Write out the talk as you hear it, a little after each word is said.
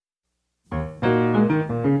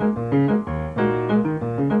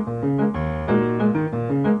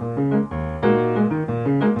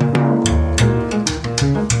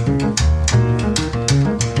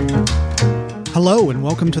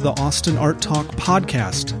welcome to the Austin Art Talk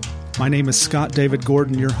podcast. My name is Scott David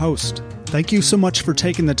Gordon, your host. Thank you so much for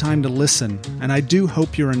taking the time to listen, and I do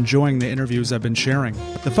hope you're enjoying the interviews I've been sharing.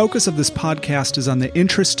 The focus of this podcast is on the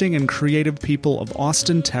interesting and creative people of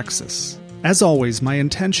Austin, Texas. As always, my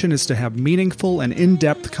intention is to have meaningful and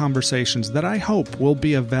in-depth conversations that I hope will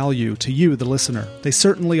be of value to you, the listener. They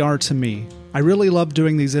certainly are to me. I really love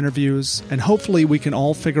doing these interviews, and hopefully we can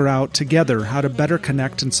all figure out together how to better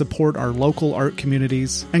connect and support our local art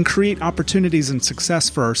communities and create opportunities and success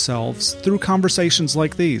for ourselves through conversations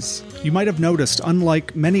like these. You might have noticed,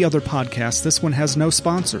 unlike many other podcasts, this one has no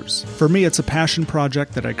sponsors. For me, it's a passion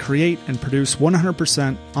project that I create and produce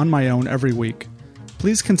 100% on my own every week.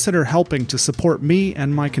 Please consider helping to support me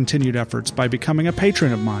and my continued efforts by becoming a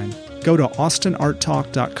patron of mine. Go to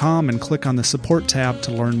austinarttalk.com and click on the support tab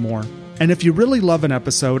to learn more. And if you really love an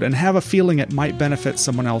episode and have a feeling it might benefit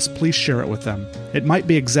someone else, please share it with them. It might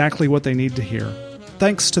be exactly what they need to hear.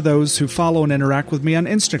 Thanks to those who follow and interact with me on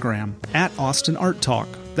Instagram, at Austin Art Talk.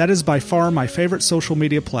 That is by far my favorite social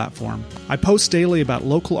media platform. I post daily about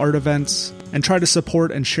local art events and try to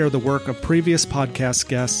support and share the work of previous podcast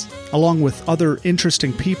guests, along with other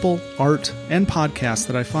interesting people, art, and podcasts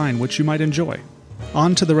that I find which you might enjoy.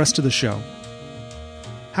 On to the rest of the show.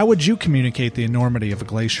 How would you communicate the enormity of a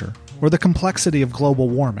glacier, or the complexity of global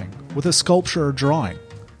warming, with a sculpture or drawing?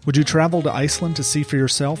 Would you travel to Iceland to see for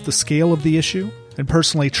yourself the scale of the issue, and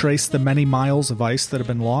personally trace the many miles of ice that have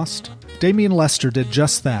been lost? Damien Lester did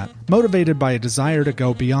just that, motivated by a desire to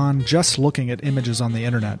go beyond just looking at images on the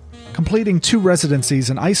internet. Completing 2 residencies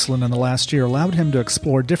in Iceland in the last year allowed him to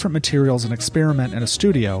explore different materials and experiment in a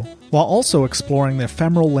studio, while also exploring the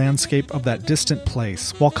ephemeral landscape of that distant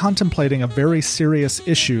place, while contemplating a very serious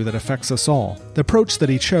issue that affects us all. The approach that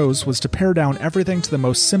he chose was to pare down everything to the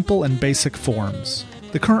most simple and basic forms.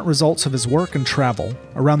 The current results of his work and travel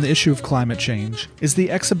around the issue of climate change is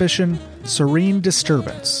the exhibition Serene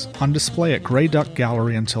Disturbance, on display at Grey Duck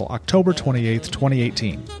Gallery until October 28,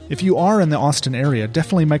 2018. If you are in the Austin area,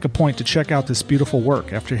 definitely make a point to check out this beautiful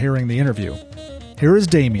work after hearing the interview. Here is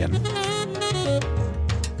Damien.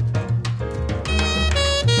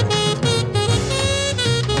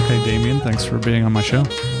 Okay, Damien, thanks for being on my show.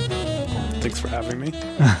 Thanks for having me.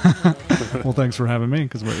 Well, thanks for having me,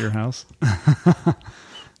 because we're at your house.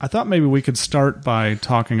 I thought maybe we could start by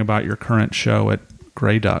talking about your current show at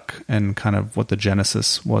Grey Duck and kind of what the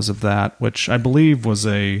genesis was of that, which I believe was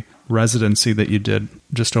a residency that you did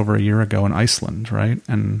just over a year ago in Iceland, right?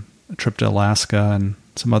 And a trip to Alaska and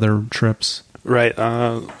some other trips. Right.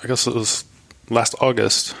 I guess it was last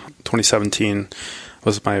August, 2017,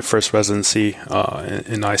 was my first residency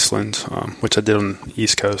in Iceland, which I did on the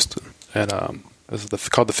East Coast at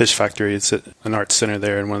called the Fish Factory. It's at an art center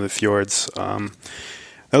there in one of the fjords.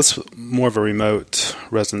 That was more of a remote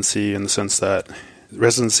residency in the sense that the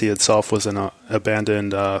residency itself was in an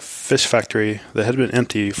abandoned fish factory that had been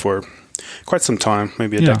empty for quite some time,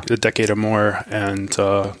 maybe a decade or more, and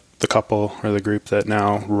the couple or the group that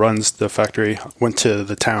now runs the factory went to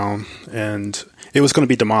the town, and it was going to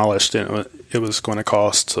be demolished, and it was going to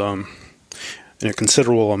cost a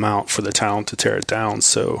considerable amount for the town to tear it down.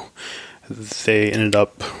 So they ended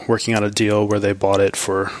up working out a deal where they bought it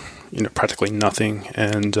for practically nothing,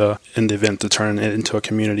 and in the event to turn it into a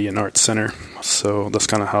community and art center. So that's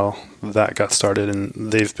kind of how that got started, and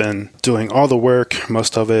they've been doing all the work,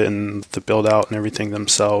 most of it, and the build out and everything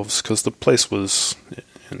themselves, because the place was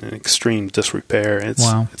in extreme disrepair.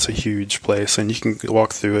 It's a huge place, and you can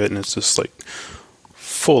walk through it, and it's just like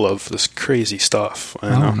full of this crazy stuff,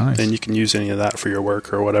 nice. And you can use any of that for your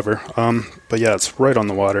work or whatever. But yeah, it's right on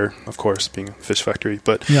the water, of course, being a fish factory.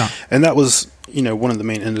 But and that was one of the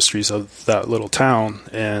main industries of that little town.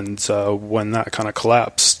 And when that kind of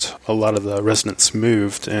collapsed, a lot of the residents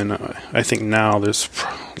moved, and I think now there's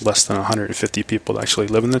less than 150 people that actually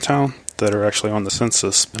live in the town that are actually on the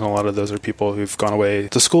census, and a lot of those are people who've gone away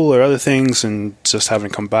to school or other things and just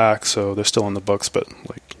haven't come back, so they're still on the books, but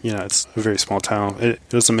it's a very small town. It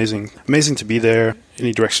was amazing to be there.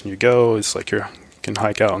 Any direction you go, it's like you can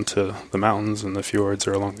hike out into the mountains and the fjords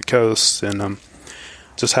or along the coast, and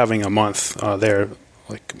just having a month there,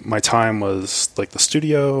 like my time was like the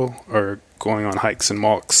studio or going on hikes and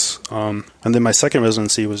walks. And then my second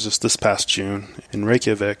residency was just this past June in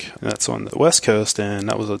Reykjavik, and that's on the West Coast, and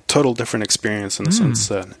that was a total different experience in the sense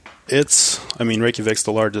that Reykjavik's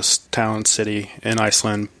the largest town, city in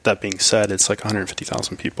Iceland. That being said, it's like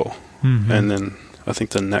 150,000 people. Mm-hmm. And then I think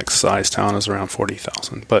the next size town is around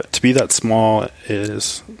 40,000. But to be that small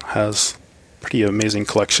has pretty amazing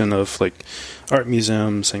collection of like art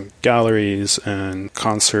museums and galleries and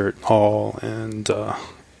concert hall, and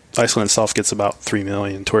Iceland itself gets about 3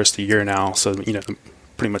 million tourists a year now, so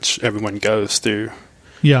pretty much everyone goes through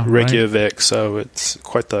Reykjavik, right. So it's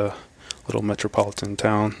quite the little metropolitan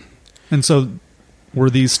town. And so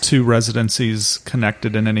were these two residencies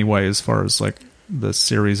connected in any way as far as like the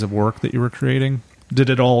series of work that you were creating?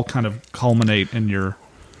 Did it all kind of culminate in your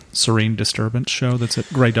Serene Disturbance show that's at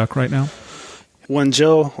Grey Duck right now? When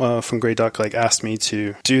Jill from Grey Duck asked me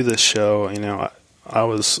to do this show, I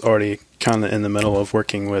was already kind of in the middle of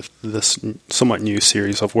working with this somewhat new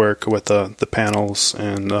series of work with the panels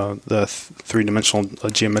and the three-dimensional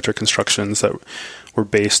geometric constructions that were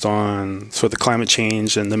based on sort of the climate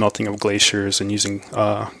change and the melting of glaciers, and using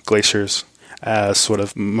glaciers as sort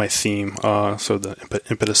of my theme, so the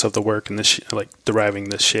impetus of the work and deriving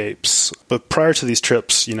the shapes. But prior to these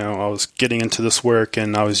trips, I was getting into this work,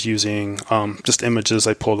 and I was using just images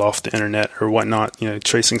I pulled off the internet or whatnot,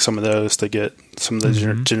 tracing some of those to get some of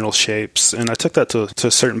the general shapes. And I took that to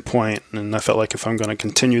a certain point, and I felt like if I'm going to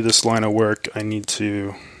continue this line of work, I need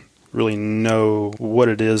to really know what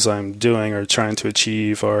it is I'm doing or trying to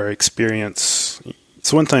achieve or experience.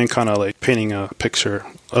 It's one thing kind of like painting a picture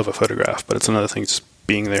of a photograph, but it's another thing just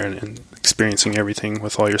being there and experiencing everything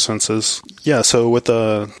with all your senses. Yeah, so with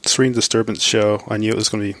the Serene Disturbance show, I knew it was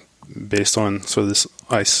going to be based on sort of this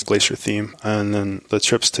ice glacier theme. And then the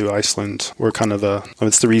trips to Iceland were kind of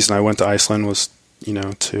it's the reason I went to Iceland was,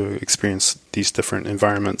 to experience these different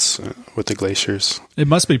environments with the glaciers. It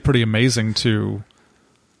must be pretty amazing to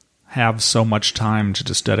have so much time to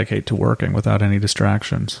just dedicate to working without any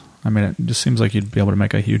distractions. I mean, it just seems like you'd be able to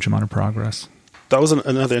make a huge amount of progress. That was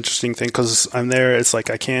another interesting thing, because I'm there. It's like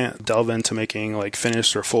I can't delve into making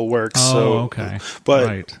finished or full work. Okay. But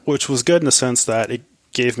right. Which was good in the sense that it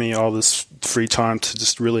gave me all this free time to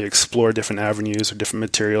just really explore different avenues or different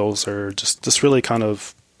materials, or just really kind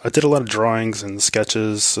of. I did a lot of drawings and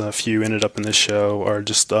sketches. A few ended up in this show, or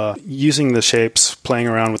just using the shapes, playing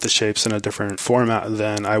around with the shapes in a different format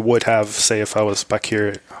than I would have, say, if I was back here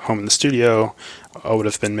at home in the studio. I would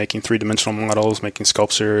have been making three-dimensional models, making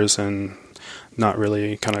sculptures, and not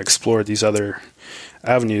really kind of explored these other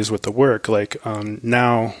avenues with the work.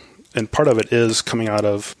 Now, and part of it is coming out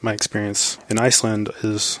of my experience in Iceland,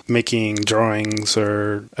 is making drawings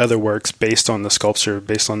or other works based on the sculpture,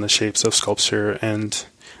 based on the shapes of sculpture, and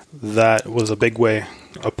that was a big way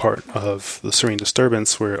a part of the Serene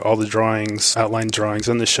Disturbance, where all the drawings, outline drawings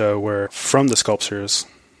in the show, were from the sculptures.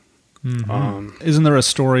 Mm-hmm. Isn't there a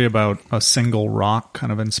story about a single rock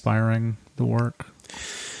kind of inspiring the work?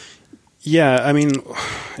 Yeah, I mean,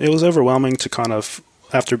 it was overwhelming to kind of,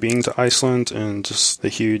 after being to Iceland and just the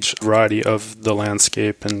huge variety of the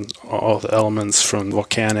landscape and all the elements from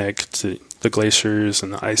volcanic to the glaciers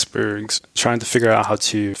and the icebergs, trying to figure out how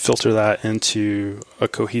to filter that into a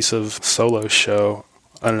cohesive solo show.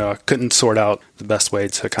 I don't know, I couldn't sort out the best way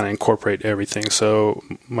to kind of incorporate everything. So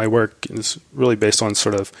my work is really based on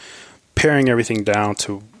sort of paring everything down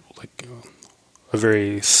to a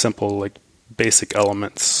very simple, basic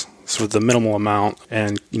elements, sort of the minimal amount,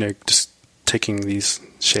 and, just taking these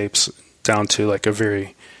shapes down to a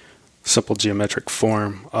very simple geometric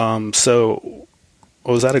form. So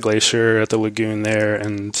I was at a glacier at the lagoon there,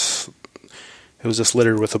 and it was just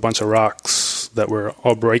littered with a bunch of rocks that were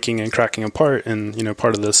all breaking and cracking apart. And,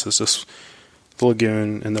 part of this is just the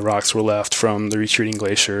lagoon, and the rocks were left from the retreating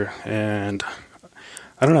glacier. And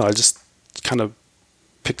I don't know, I just kind of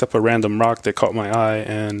picked up a random rock that caught my eye.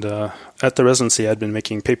 And at the residency, I'd been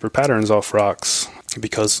making paper patterns off rocks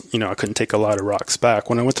because, I couldn't take a lot of rocks back.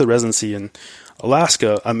 When I went to the residency in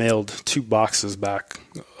Alaska, I mailed 2 boxes back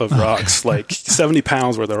of rocks, 70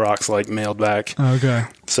 pounds worth of rocks, mailed back. Okay.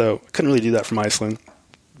 So I couldn't really do that from Iceland.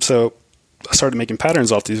 So I started making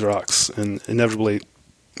patterns off these rocks, and inevitably,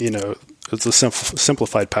 it's a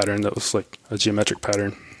simplified pattern that was a geometric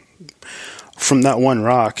pattern. From that one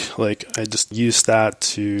rock, I just used that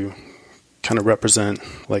to kind of represent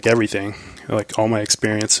everything, all my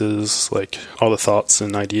experiences, all the thoughts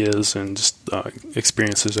and ideas and just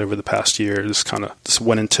experiences over the past year. Just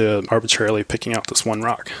went into arbitrarily picking out this one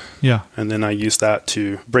rock. Yeah. And then I used that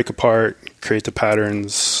to break apart, create the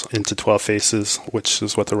patterns into 12 faces, which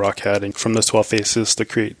is what the rock had. And from those 12 faces to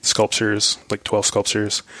create sculptures, 12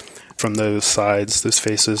 sculptures. From those sides, those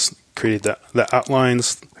faces, created the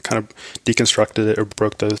outlines. I kind of deconstructed it or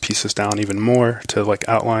broke those pieces down even more to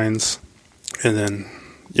outlines. And then,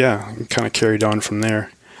 kind of carried on from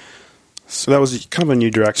there. So that was kind of a new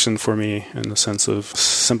direction for me in the sense of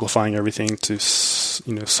simplifying everything to,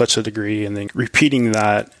 such a degree, and then repeating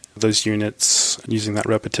those units, using that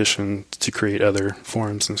repetition to create other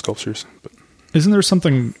forms and sculptures. But isn't there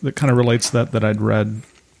something that kind of relates to that I'd read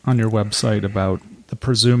on your website about the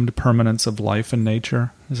presumed permanence of life in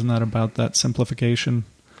nature? Isn't that about that simplification?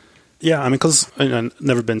 Yeah, I mean, because I've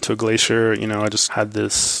never been to a glacier, I just had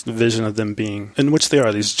this vision of them being, in which they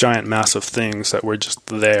are, these giant, massive things that were just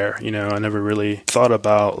there. I never really thought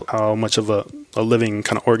about how much of a living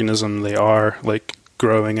kind of organism they are, like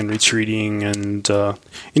growing and retreating and,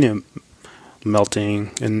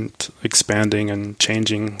 melting and expanding and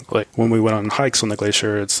changing. Like when we went on hikes on the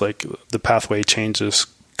glacier, it's like the pathway changes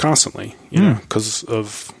constantly, because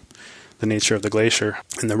of the nature of the glacier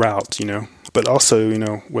and the route, But also,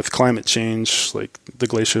 with climate change, like the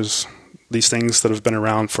glaciers, these things that have been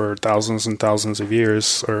around for thousands and thousands of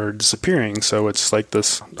years are disappearing. So it's like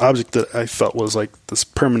this object that I felt was like this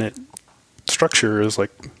permanent structure is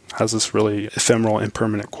like has this really ephemeral,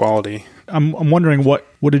 impermanent quality. I'm wondering what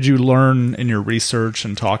did you learn in your research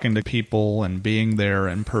and talking to people and being there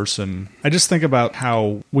in person? I just think about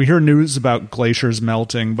how we hear news about glaciers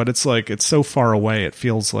melting, but it's like it's so far away. It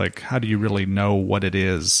feels like, how do you really know what it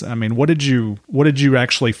is? I mean, what did you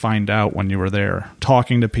actually find out when you were there?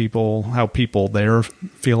 Talking to people, how people there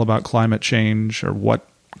feel about climate change, or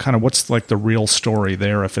what's like the real story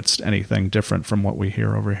there, if it's anything different from what we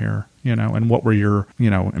hear over here, and what were your,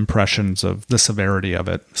 impressions of the severity of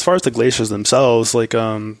it? As far as the glaciers themselves, like,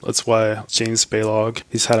 that's why James Balog,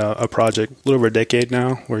 he's had a project a little over a decade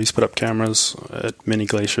now where he's put up cameras at many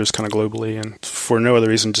glaciers kind of globally, and for no other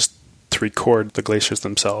reason, just to record the glaciers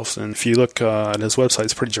themselves. And if you look at his website,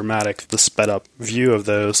 it's pretty dramatic, the sped up view of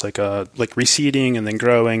those, like receding and then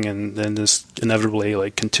growing and then just inevitably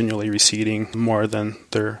like continually receding more than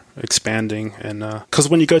they're expanding. And because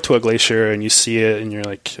when you go to a glacier and you see it and you're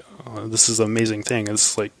like, oh, this is an amazing thing,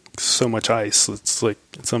 it's like so much ice,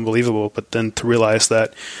 it's unbelievable. But then to realize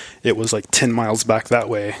that it was like 10 miles back that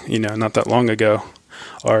way, not that long ago,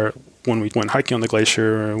 or when we went hiking on the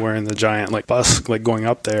glacier, we're in the giant like bus, like going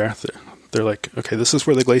up there, they're like, okay, this is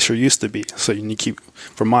where the glacier used to be. So you keep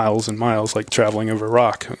for miles and miles, like traveling over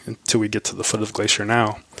rock until we get to the foot of the glacier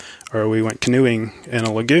now. Or we went canoeing in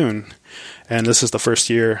a lagoon, and this is the first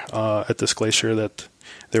year at this glacier that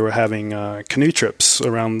they were having canoe trips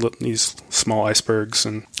around these small icebergs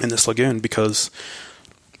and in this lagoon, because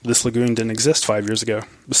this lagoon didn't exist 5 years ago.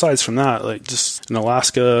 Besides from that, like just in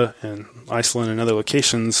Alaska and Iceland and other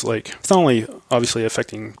locations, like it's not only obviously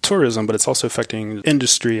affecting tourism, but it's also affecting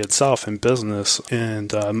industry itself and business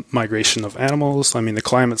and migration of animals. I mean, the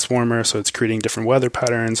climate's warmer, so it's creating different weather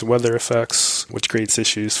patterns, weather effects, which creates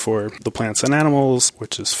issues for the plants and animals,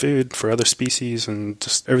 which is food for other species, and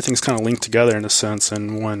just everything's kind of linked together in a sense.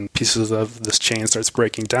 And when pieces of this chain starts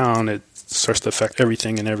breaking down, it starts to affect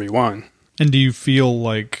everything and everyone. And do you feel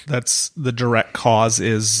like that's the direct cause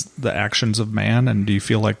is the actions of man? And do you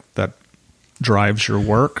feel like that drives your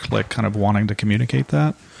work, like kind of wanting to communicate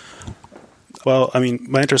that? Well, I mean,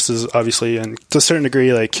 my interest is obviously, and to a certain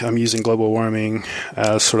degree, like I'm using global warming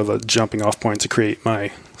as sort of a jumping off point to create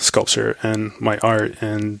my sculpture and my art.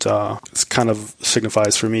 And it's kind of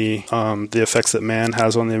signifies for me the effects that man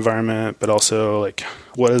has on the environment, but also like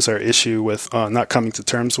what is our issue with not coming to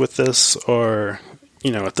terms with this, or,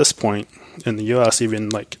 at this point, in the U.S., even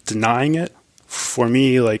like denying it. For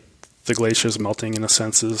me, like the glaciers melting in a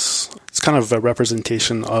sense it's kind of a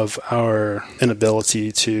representation of our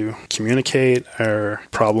inability to communicate, our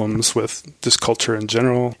problems with this culture in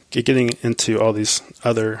general, getting into all these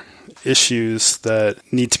other issues that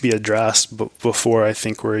need to be addressed before I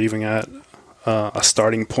think we're even at a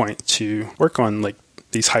starting point to work on like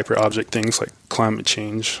these hyper object things like climate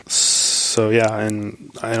change. So yeah,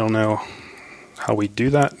 and I don't know how we do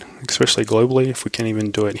that, especially globally, if we can't even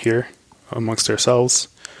do it here amongst ourselves.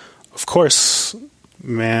 Of course,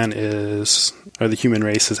 the human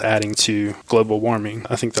race is adding to global warming.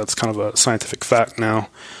 I think that's kind of a scientific fact now.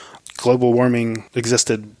 Global warming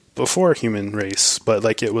existed before human race, but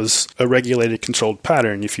like it was a regulated, controlled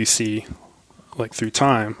pattern. If you see like through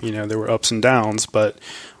time, there were ups and downs, but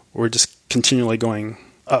we're just continually going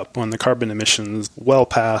up on the carbon emissions, well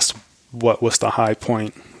past what was the high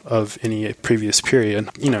point of any previous period,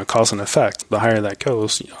 cause and effect. The higher that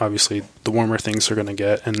goes, obviously, the warmer things are going to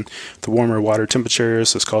get, and the warmer water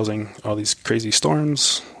temperatures is causing all these crazy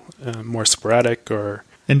storms, more sporadic.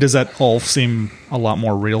 And does that all seem a lot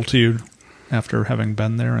more real to you after having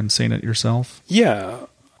been there and seen it yourself? Yeah,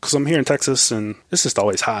 because I'm here in Texas, and it's just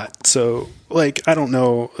always hot. So, like, I don't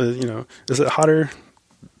know, is it hotter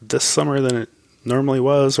this summer than it normally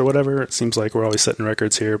was or whatever? It seems like we're always setting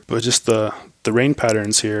records here, but just the rain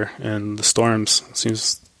patterns here and the storms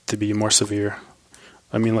seems to be more severe.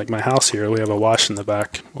 I mean, like my house here, we have a wash in the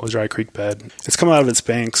back, a dry creek bed. It's come out of its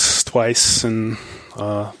banks twice in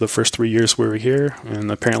the first 3 years we were here,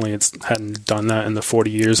 and apparently it hadn't done that in the 40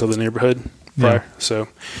 years of the neighborhood prior. Yeah. So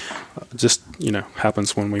just,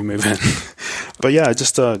 happens when we move in. But yeah,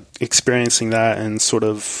 just experiencing that and sort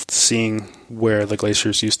of seeing where the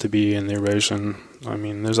glaciers used to be and the erosion. I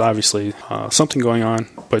mean, there's obviously something going on,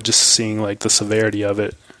 but just seeing like the severity of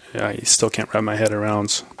it, I still can't wrap my head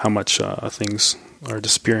around how much things are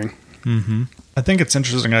disappearing. Mm-hmm. I think it's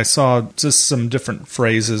interesting. I saw just some different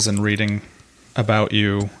phrases in reading about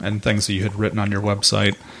you and things that you had written on your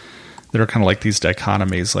website that are kind of like these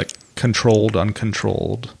dichotomies, like controlled,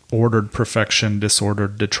 uncontrolled, ordered perfection,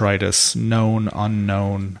 disordered detritus, known,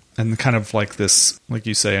 unknown, and kind of like this, like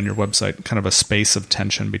you say on your website, kind of a space of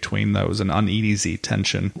tension between those, an uneasy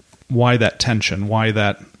tension. Why that tension? Why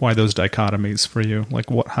those dichotomies for you? Like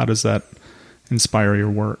how does that inspire your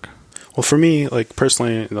work? Well, for me, like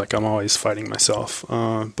personally, like I'm always fighting myself,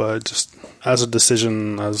 but just as a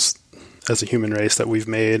decision, as a human race that we've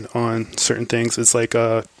made on certain things, it's like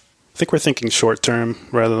I think we're thinking short term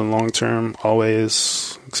rather than long term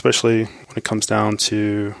always, especially when it comes down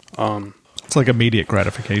to it's like immediate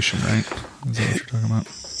gratification, right? Is that what you're talking about?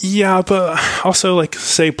 Yeah, but also like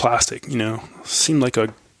say plastic, seemed like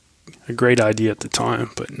a great idea at the time,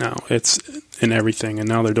 but now it's in everything, and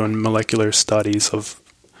now they're doing molecular studies of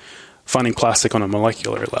finding plastic on a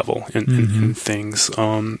molecular level in things,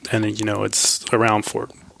 and it's around for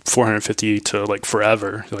 450 to like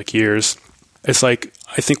forever, like years. It's like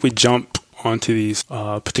I think we jump onto these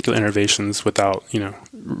particular innovations without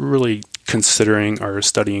really considering or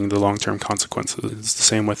studying the long-term consequences. It's the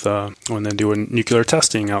same with when they're doing nuclear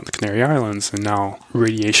testing out in the Canary Islands, and now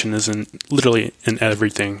radiation is literally in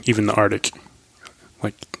everything, even the Arctic,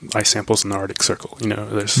 like ice samples in the Arctic Circle.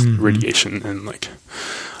 There's radiation, and like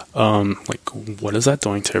what is that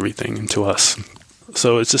doing to everything and to us?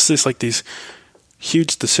 So it's just this like these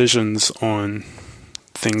huge decisions on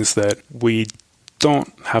things that we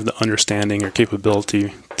don't have the understanding or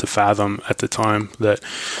capability to fathom at the time that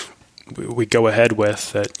we go ahead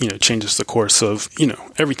with, that changes the course of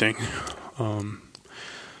everything.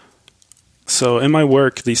 So in my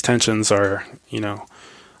work, these tensions are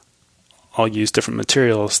I'll use different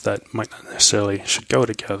materials that might not necessarily should go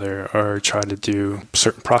together, or try to do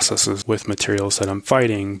certain processes with materials that I'm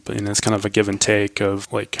fighting. And it's kind of a give and take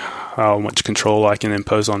of like how much control I can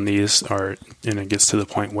impose on these, and it gets to the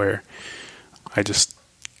point where I just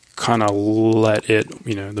kind of let it,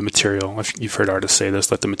 the material, if you've heard artists say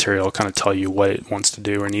this, let the material kind of tell you what it wants to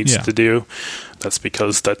do or needs to do. That's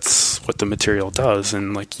because that's what the material does.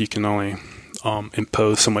 And like you can only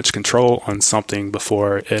impose so much control on something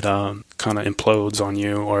before it kind of implodes on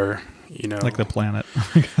you, or like the planet.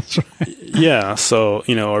 Yeah, so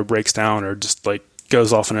or breaks down, or just like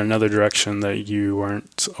goes off in another direction that you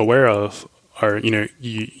weren't aware of, or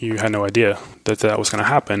you had no idea that was going to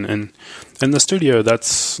happen. And in the studio,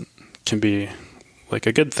 can be like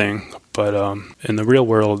a good thing, but in the real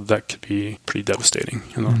world, that could be pretty devastating.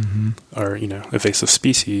 Or invasive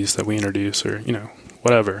species that we introduce, or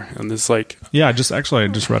whatever. And it's like, I just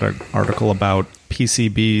read an article about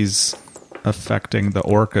PCBs affecting the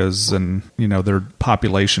orcas, and their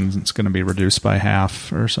population is going to be reduced by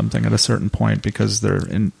half or something at a certain point because they're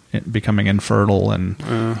becoming infertile, and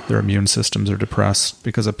their immune systems are depressed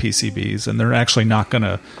because of PCBs, and they're actually not going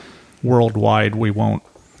to worldwide. We won't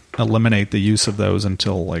eliminate the use of those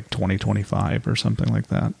until like 2025 or something like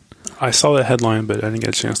that. I saw that headline, but I didn't get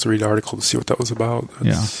a chance to read the article to see what that was about.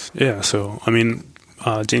 So I mean,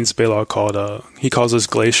 James Balog calls those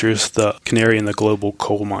glaciers the canary in the global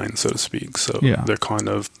coal mine, so to speak. So they're kind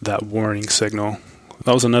of that warning signal.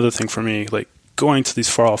 That was another thing for me, like going to these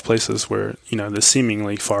far off places where, they're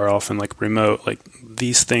seemingly far off and like remote, like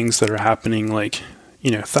these things that are happening like,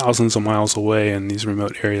 thousands of miles away in these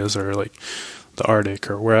remote areas, or like the Arctic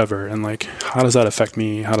or wherever. And like, how does that affect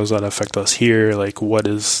me? How does that affect us here? Like, what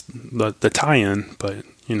is the tie-in? But,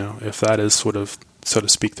 if that is sort of, so to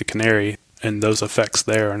speak, the canary, and those effects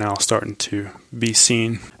there are now starting to be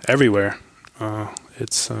seen everywhere.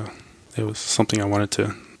 It was something I wanted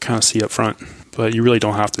to kind of see up front. But you really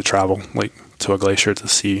don't have to travel like to a glacier to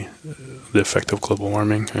see the effect of global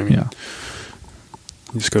warming. I mean,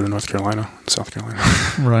 you just go to North Carolina, South Carolina.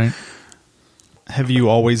 Right. Have you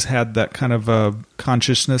always had that kind of a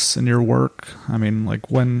consciousness in your work? I mean, like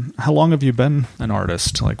how long have you been an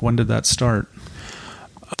artist? Like when did that start?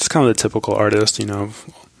 It's kind of the typical artist,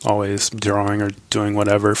 always drawing or doing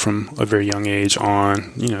whatever from a very young age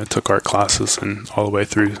on. Took art classes and all the way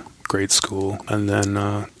through grade school, and then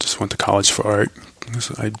just went to college for art.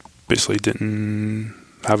 I basically didn't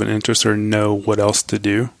have an interest or know what else to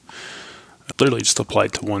do. I literally just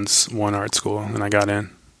applied to one art school, and I got in.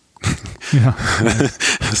 Yeah.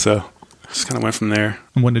 So just kind of went from there.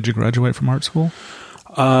 And when did you graduate from art school?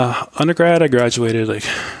 Undergrad, I graduated like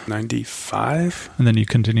 95. And then you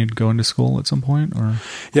continued going to school at some point, or?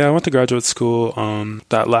 Yeah, I went to graduate school.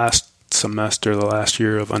 That last semester, the last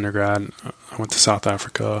year of undergrad, I went to South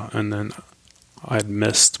Africa, and then I'd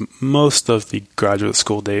missed most of the graduate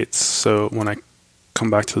school dates. So when I come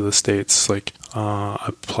back to the States, like I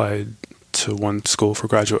applied to one school for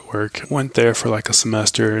graduate work, went there for like a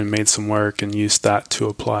semester and made some work and used that to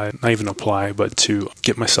apply, not even apply, but to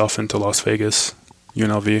get myself into Las Vegas,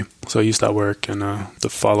 UNLV. So I used that work, and the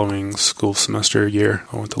following school semester year,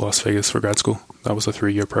 I went to Las Vegas for grad school. That was a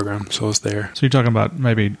 3-year program, so I was there. So you're talking about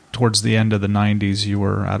maybe towards the end of the 90s you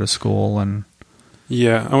were out of school and...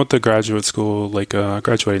 Yeah, I went to graduate school, like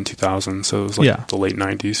graduated in 2000, so it was like the late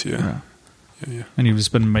 90s, yeah. And you've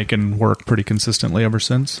just been making work pretty consistently ever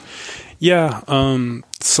since? Yeah,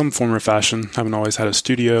 some form or fashion. I haven't always had a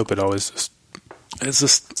studio, but always it's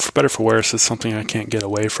just, for better or for worse, it's something I can't get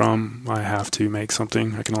away from. I have to make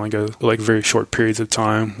something. I can only go like very short periods of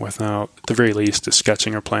time without, at the very least, just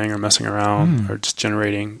sketching or playing or messing around or just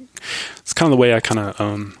generating. It's kind of the way I kind of,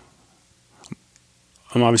 I'm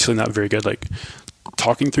obviously not very good, like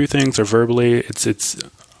talking through things or verbally. It's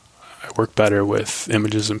I work better with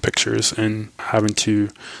images and pictures and having to,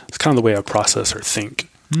 it's kind of the way I process or think.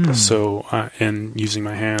 So, and using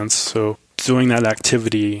my hands. So doing that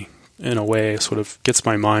activity in a way sort of gets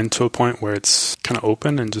my mind to a point where it's kind of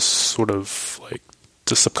open and just sort of like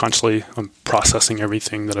just subconsciously I'm processing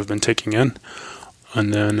everything that I've been taking in,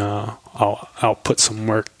 and then I'll output some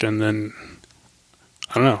work, and then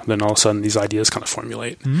I don't know, then all of a sudden these ideas kind of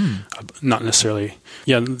formulate. Not necessarily,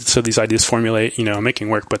 so these ideas formulate, I'm making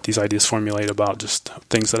work, but these ideas formulate about just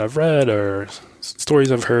things that I've read or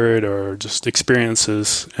stories I've heard or just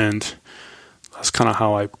experiences, and that's kind of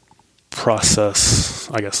how I process,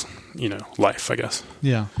 I guess, life, I guess.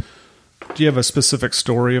 Yeah. Do you have a specific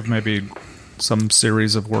story of maybe some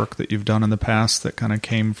series of work that you've done in the past that kind of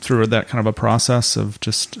came through that kind of a process of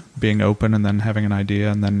just being open and then having an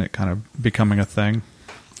idea and then it kind of becoming a thing?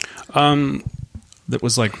 That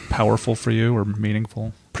was like powerful for you or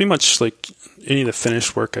meaningful? Pretty much like any of the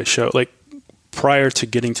finished work I show, like prior to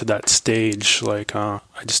getting to that stage, like I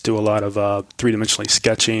just do a lot of three-dimensionally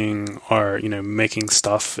sketching or, making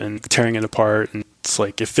stuff and tearing it apart. And it's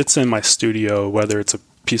like if it's in my studio, whether it's a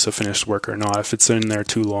piece of finished work or not, if it's in there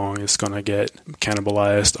too long, it's going to get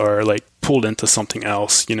cannibalized or like pulled into something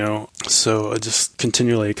else, So I just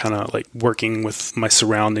continually kind of like working with my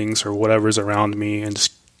surroundings or whatever's around me and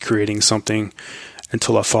just creating something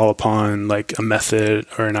until I fall upon like a method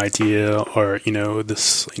or an idea or,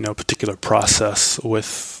 this, particular process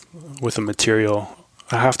with a material.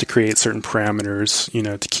 I have to create certain parameters,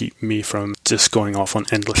 to keep me from just going off on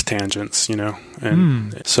endless tangents,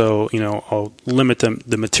 and so, I'll limit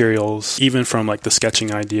the materials, even from like the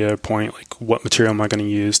sketching idea point, like what material am I going to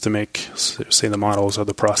use to make, say, the models or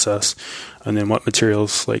the process, and then what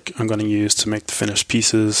materials like I'm going to use to make the finished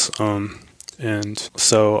pieces. And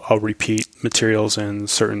so I'll repeat materials in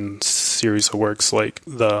certain series of works, like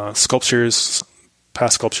the sculptures,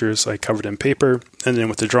 past sculptures I covered in paper, and then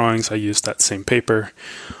with the drawings I used that same paper.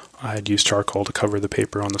 I had used charcoal to cover the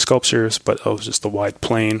paper on the sculptures, but it was just a wide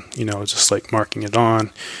plane, just like marking it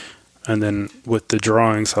on. And then with the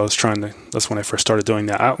drawings, that's when I first started doing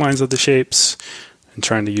the outlines of the shapes and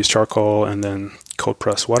trying to use charcoal and then cold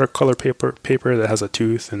press watercolor paper that has a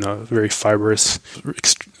tooth and a very fibrous,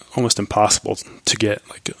 almost impossible to get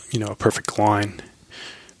like, a perfect line,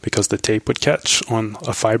 because the tape would catch on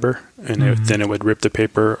a fiber and then it would rip the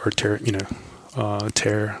paper or tear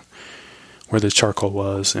where the charcoal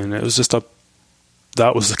was. And it was just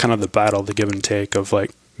that was kind of the battle, the give and take of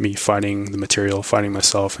like me fighting the material, fighting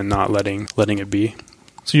myself and not letting it be.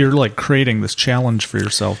 So you're like creating this challenge for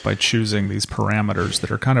yourself by choosing these parameters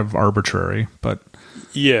that are kind of arbitrary, but...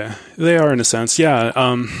 Yeah, they are in a sense. Yeah.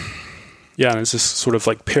 And it's just sort of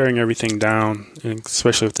like paring everything down, and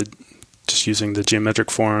especially with just using the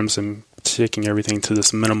geometric forms and taking everything to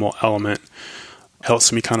this minimal element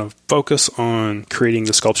helps me kind of focus on creating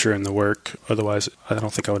the sculpture and the work. Otherwise, I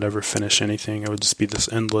don't think I would ever finish anything. It would just be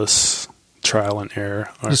this endless trial and error.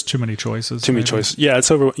 Just too many choices. Too many choices. Yeah,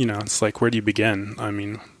 it's over. It's like, where do you begin? I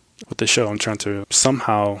mean, with the show, I'm trying to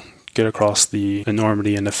somehow get across the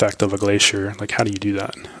enormity and effect of a glacier. Like, how do you do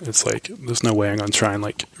that? It's like, there's no way I'm going to try and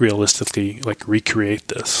like realistically like recreate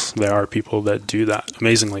this. There are people that do that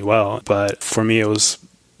amazingly well, but for me, it was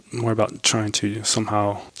more about trying to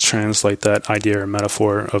somehow translate that idea or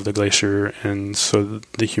metaphor of the glacier and so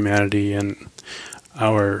the humanity and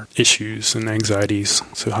our issues and anxieties.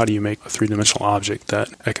 So how do you make a three-dimensional object that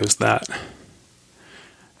echoes that?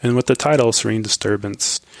 And with the title Serene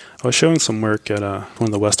Disturbance, I was showing some work at one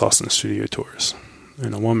of the West Austin studio tours.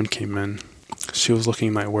 and a woman came in. She was looking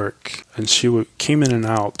at my work, and she came in and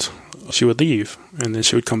out. She would leave, and then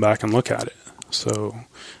she would come back and look at it. So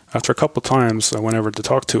after a couple times, I went over to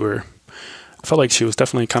talk to her. I felt like she was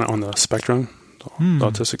definitely kind of on the spectrum, the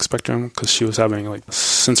autistic spectrum, because she was having like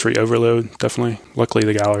sensory overload, definitely. Luckily,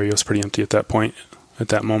 the gallery was pretty empty at that point, at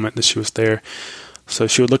that moment that she was there. So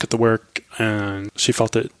she would look at the work, and she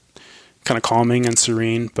felt it kind of calming and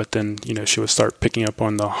serene, but then, she would start picking up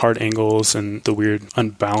on the hard angles and the weird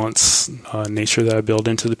unbalanced nature that I build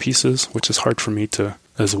into the pieces, which is hard for me to,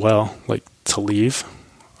 as well, like to leave.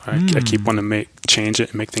 I keep wanting to change it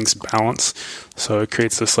and make things balance. So it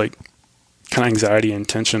creates this like kind of anxiety and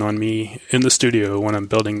tension on me in the studio when I'm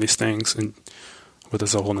building these things, and this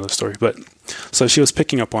is a whole nother story. But so she was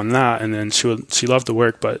picking up on that, and then she loved the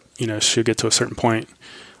work, but she'd get to a certain point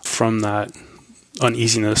from that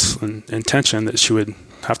uneasiness and tension that she would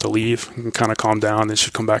have to leave and kind of calm down, and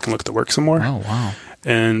she'd come back and look at the work some more. Oh, wow.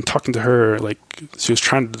 And talking to her, like, she was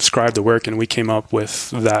trying to describe the work, and we came up with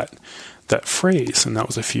that phrase, and that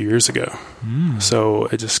was a few years ago. So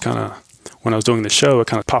it just kind of, when I was doing the show, it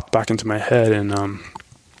kind of popped back into my head, and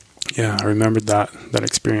I remembered that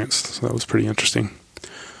experience. So that was pretty interesting.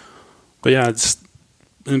 But yeah,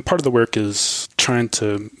 and part of the work is trying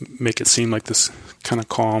to make it seem like this kind of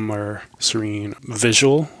calm or serene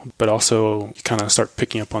visual, but also you kind of start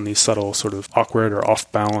picking up on these subtle sort of awkward or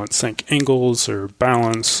off balance angles or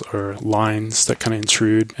balance or lines that kind of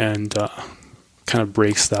intrude and kind of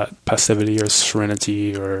breaks that passivity or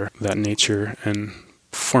serenity or that nature. And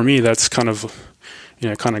for me, that's kind of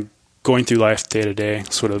going through life day to day,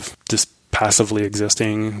 sort of just passively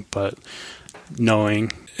existing, but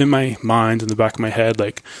knowing in my mind, in the back of my head,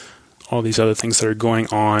 like all these other things that are going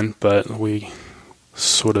on, but we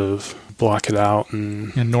sort of block it out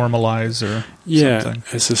and normalize or something.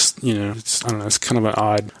 It's just, I don't know, it's kind of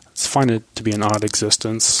I find it to be an odd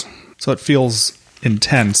existence. So it feels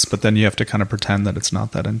intense, but then you have to kind of pretend that it's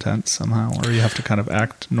not that intense somehow, or you have to kind of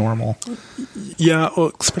act normal. Yeah,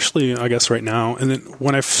 well, especially I guess right now. And then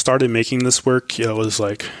when I started making this work, it was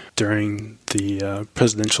like during the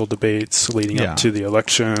presidential debates leading up to the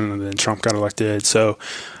election, and then Trump got elected. So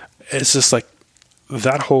it's just like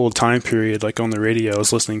that whole time period, like on the radio, I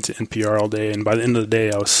was listening to NPR all day, and by the end of the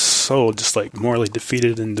day, I was so just like morally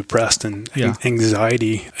defeated and depressed and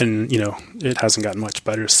anxiety. And it hasn't gotten much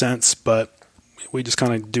better since, but we just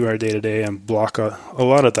kind of do our day-to-day and block a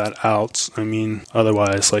lot of that out. I mean,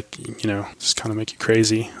 otherwise, like, just kind of make you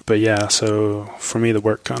crazy. But yeah, so for me, the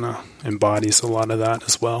work kind of embodies a lot of that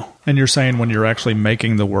as well. And you're saying when you're actually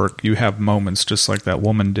making the work, you have moments just like that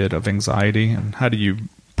woman did of anxiety. And how do you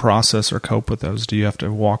process or cope with those? Do you have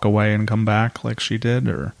to walk away and come back like she did,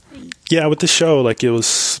 or? Yeah, with the show, like, it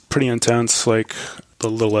was pretty intense, like a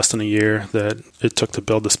little less than a year that it took to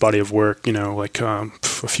build this body of work.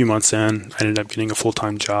 A few months in, I ended up getting a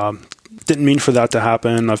full-time job. Didn't mean for that to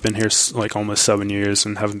happen. I've been here like almost 7 years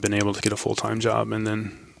and haven't been able to get a full-time job. And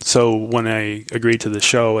then, so when I agreed to the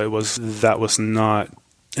show, that was not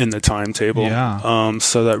in the timetable. Yeah.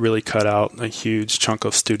 So that really cut out a huge chunk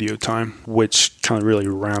of studio time, which kind of really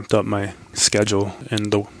ramped up my schedule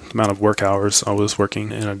and the amount of work hours I was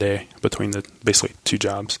working in a day between the basically two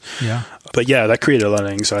jobs. Yeah. But yeah, that created a lot of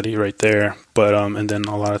anxiety right there. But and then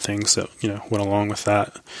a lot of things that went along with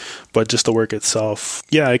that. But just the work itself,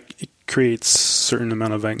 it creates certain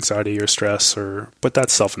amount of anxiety or stress, but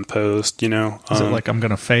that's self-imposed. Is it like I'm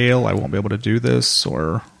going to fail? I won't be able to do this,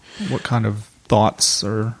 or what kind of thoughts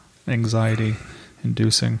or anxiety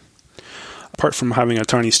inducing? Apart from having a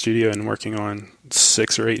tiny studio and working on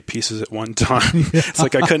 6 or 8 pieces at one time, it's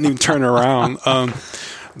like I couldn't even turn around.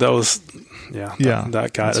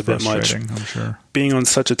 That got a bit much. I'm sure. Being on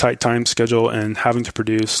such a tight time schedule and having to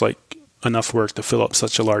produce like enough work to fill up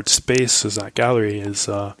such a large space as that gallery is,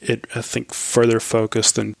 it, I think, further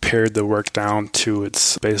focused and pared the work down to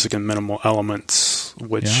its basic and minimal elements,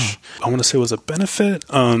 which I want to say was a benefit.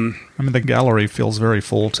 I mean, the gallery feels very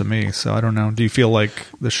full to me, so I don't know. Do you feel like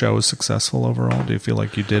the show is successful overall? Do you feel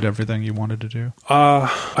like you did everything you wanted to do?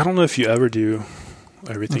 I don't know if you ever do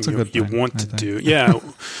everything you want to do. Yeah.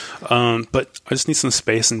 But I just need some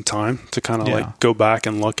space and time to kind of like go back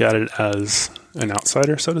and look at it as an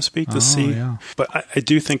outsider, so to speak, to see. Yeah. But I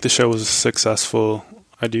do think the show was successful.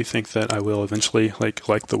 I do think that I will eventually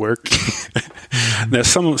like the work. There's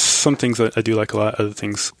some things that I do like a lot. Other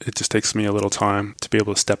things, it just takes me a little time to be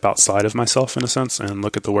able to step outside of myself in a sense and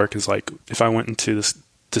look at the work as like, if I went into this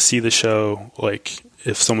to see the show, like,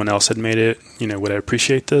 if someone else had made it, would I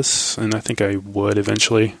appreciate this? And I think I would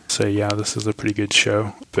eventually say, yeah, this is a pretty good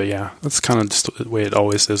show. But yeah, that's kind of just the way it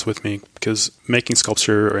always is with me, because making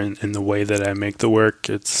sculpture in the way that I make the work,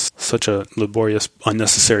 it's such a laborious,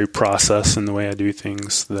 unnecessary process in the way I do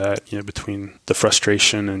things that, between the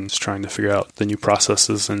frustration and just trying to figure out the new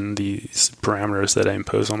processes and these parameters that I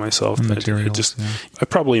impose on myself, I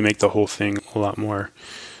probably make the whole thing a lot more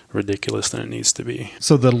ridiculous than it needs to be.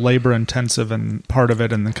 So the labor intensive and part of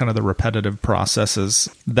it and the kind of the repetitive processes,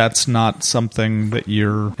 that's not something that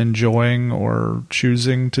you're enjoying or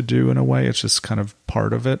choosing to do in a way. It's just kind of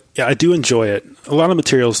part of it. Yeah, I do enjoy it. A lot of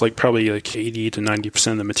materials, probably 80 to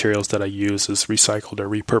 90% of the materials that I use is recycled or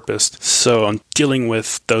repurposed. So I'm dealing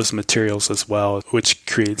with those materials as well, which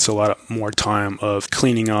creates a lot more time of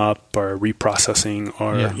cleaning up or reprocessing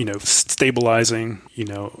or, stabilizing.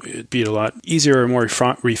 It'd be a lot easier or more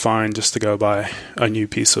refined just to go buy a new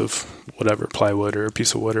piece of whatever, plywood or a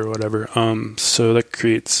piece of wood or whatever. So that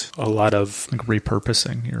creates a lot of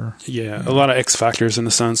repurposing a lot of X factors in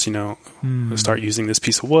the sense, start using this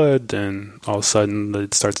piece of wood and all of a sudden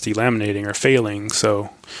it starts delaminating or failing. So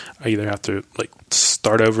I either have to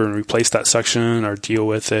start over and replace that section or deal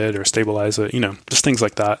with it or stabilize it, just things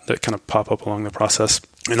like that kind of pop up along the process.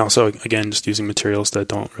 And also, again, just using materials that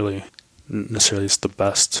don't really necessarily is the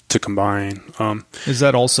best to combine. Is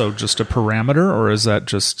that also just a parameter, or is that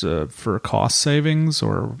just for cost savings,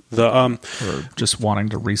 or just wanting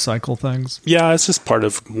to recycle things? Yeah, it's just part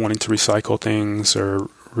of wanting to recycle things or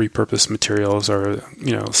repurpose materials, or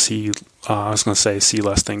I was going to say see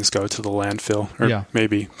less things go to the landfill, or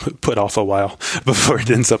maybe put off a while before it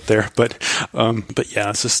ends up there. But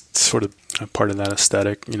yeah, it's just sort of a part of that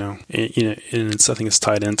aesthetic, and I think it's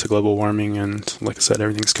tied into global warming, and like I said,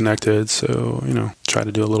 everything's connected. So try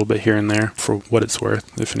to do a little bit here and there for what it's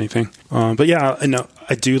worth, if anything. But yeah,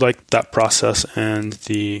 I do like that process and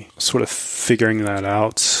the sort of figuring that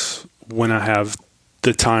out when I have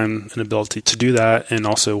the time and ability to do that, and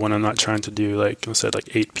also when I'm not trying to do, like I said,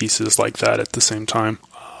 8 pieces like that at the same time.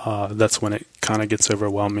 That's when it kind of gets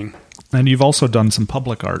overwhelming. And you've also done some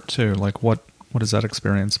public art too. What has that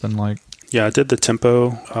experience been like? Yeah, I did the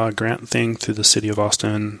Tempo grant thing through the city of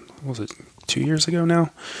Austin. What was it, 2 years ago now?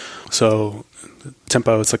 So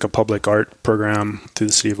Tempo, it's like a public art program through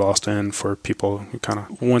the city of Austin for people who kind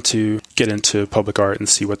of want to get into public art and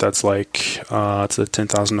see what that's like. It's a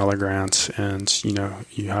 $10,000 grant, and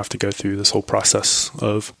you have to go through this whole process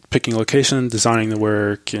of picking location, designing the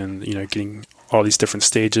work, and getting all these different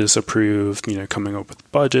stages approved, coming up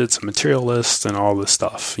with budgets, material lists, and all this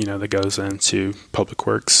stuff, that goes into public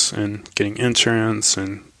works, and getting insurance,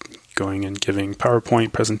 and going and giving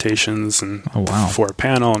PowerPoint presentations and for a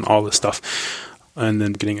panel and all this stuff, and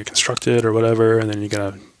then getting it constructed or whatever, and then you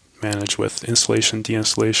gotta manage with installation,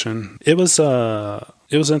 de-installation. It was an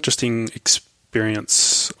interesting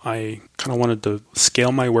experience. I kind of wanted to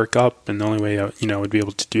scale my work up, and the only way I would be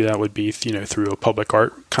able to do that would be through a public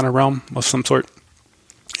art kind of realm of some sort.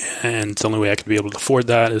 And the only way I could be able to afford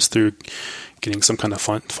that is through getting some kind of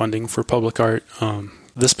funding for public art.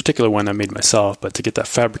 This particular one I made myself, but to get that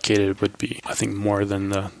fabricated would be, I think, more than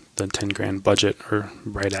the $10,000 budget, or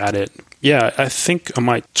right at it. Yeah, I think I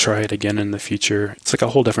might try it again in the future. It's like a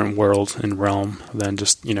whole different world and realm than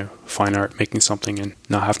just, fine art, making something and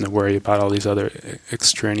not having to worry about all these other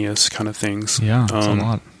extraneous kind of things. Yeah, it's a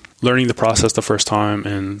lot. Learning the process the first time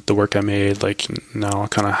and the work I made, now I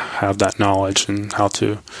kind of have that knowledge and how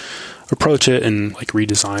to approach it and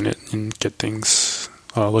redesign it and get things,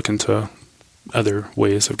 look into other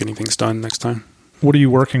ways of getting things done next time. What are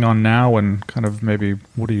you working on now, and kind of maybe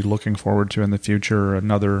what are you looking forward to in the future?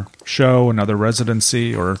 Another show, another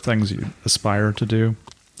residency, or things you aspire to do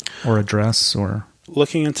or address? Or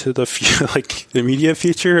looking into the the immediate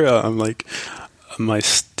future, my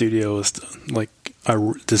studio is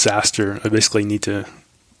a disaster. I basically need to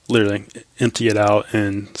literally empty it out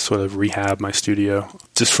and sort of rehab my studio.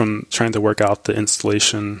 Just from trying to work out the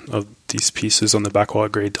installation of these pieces on the back wall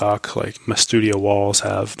grade dock, my studio walls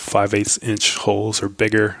have 5/8 inch holes or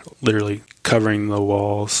bigger, literally covering the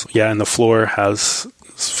walls. Yeah, and the floor has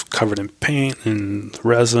covered in paint and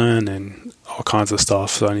resin and all kinds of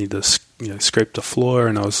stuff. So I need to scrape the floor,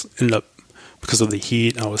 and ended up, because of the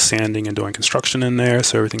heat, I was sanding and doing construction in there,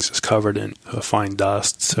 so everything's just covered in fine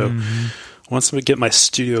dust. So once we get my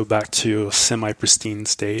studio back to a semi-pristine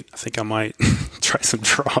state, I think I might try some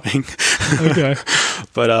drawing. Okay.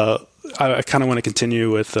 But I kind of want to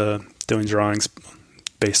continue with doing drawings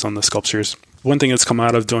based on the sculptures. One thing that's come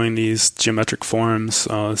out of doing these geometric forms,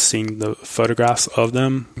 seeing the photographs of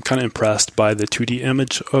them, I'm kind of impressed by the 2D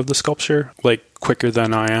image of the sculpture, like quicker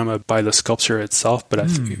than I am by the sculpture itself. But I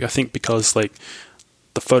think because like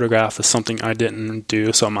the photograph is something I didn't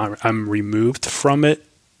do, so I'm removed from it.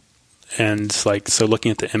 And like, so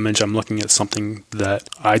looking at the image, I'm looking at something that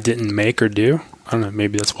I didn't make or do. I don't know,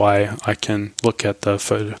 maybe that's why I can look at the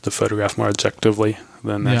photograph more objectively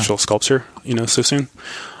than the actual sculpture, so soon.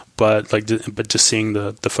 But just seeing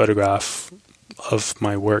the photograph of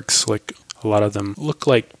my works, like a lot of them look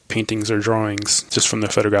like paintings or drawings just from the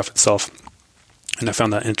photograph itself. And I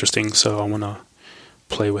found that interesting. So I want to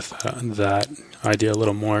play with that idea a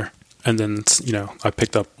little more. And then, I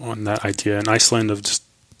picked up on that idea in Iceland of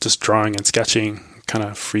just drawing and sketching kind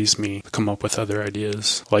of frees me to come up with other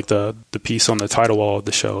ideas. Like the piece on the title wall of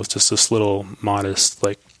the show is just this little modest,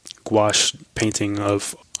 like gouache painting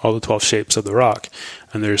of all the 12 shapes of the rock,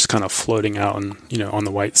 and they're just kind of floating out and on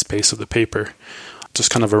the white space of the paper. Just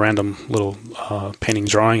kind of a random little painting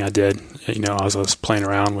drawing I did, as I was playing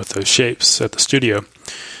around with those shapes at the studio.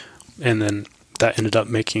 And then that ended up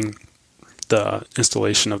making the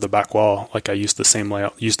installation of the back wall. Like I used the same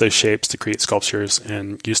layout, used those shapes to create sculptures,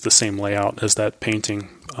 and used the same layout as that painting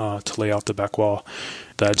to lay out the back wall.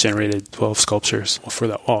 That generated 12 sculptures for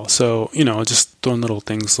that wall. So, just doing little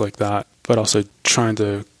things like that, but also trying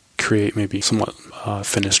to create maybe somewhat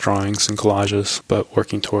finished drawings and collages, but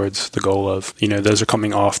working towards the goal of, those are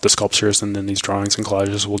coming off the sculptures, and then these drawings and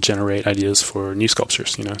collages will generate ideas for new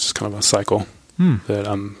sculptures. It's just kind of a cycle that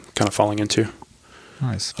I'm kind of falling into.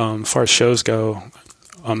 Nice. As far as shows go,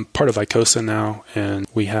 I'm part of ICOSA now, and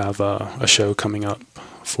we have a show coming up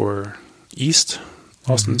for East,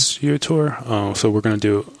 Austin Studio Tour. So we're going to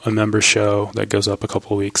do a member show that goes up a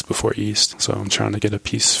couple of weeks before East. So I'm trying to get a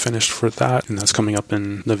piece finished for that, and that's coming up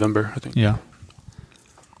in November, I think. Yeah.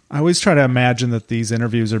 I always try to imagine that these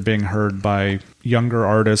interviews are being heard by younger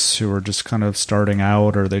artists who are just kind of starting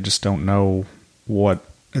out, or they just don't know what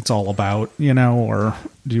it's all about, or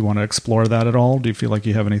do you want to explore that at all? Do you feel like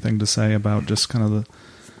you have anything to say about just kind of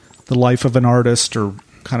the life of an artist, or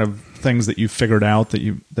kind of things that you figured out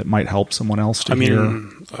that might help someone else to hear?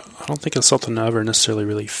 I don't think it's something I ever necessarily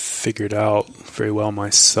really figured out very well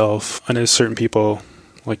myself. I know certain people,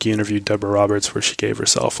 like you interviewed Deborah Roberts, where she gave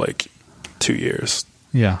herself like 2 years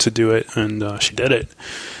to do it, and she did it.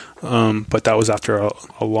 But that was after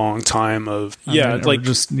a long time of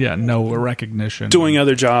no recognition, doing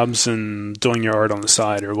other jobs and doing your art on the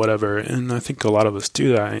side or whatever. And I think a lot of us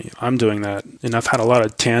do that. I'm doing that, and I've had a lot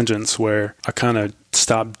of tangents where I kind of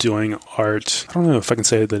stopped doing art. I don't know if I can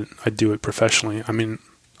say that I do it professionally. I mean,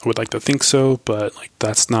 I would like to think so, but like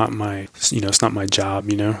that's not my, it's not my job.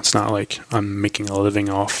 It's not like I'm making a living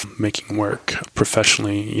off making work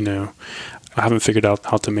professionally. I haven't figured out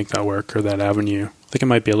how to make that work or that avenue. I think it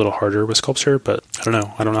might be a little harder with sculpture, but I don't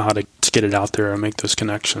know. I don't know how to get it out there and make those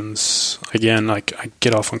connections. Again, like I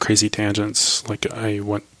get off on crazy tangents. Like I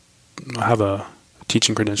have a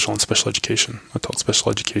teaching credential in special education. I taught special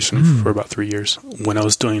education for about 3 years. When I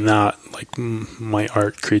was doing that, like my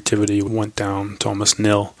art creativity went down to almost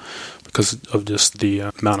nil because of just the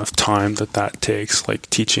amount of time that takes, like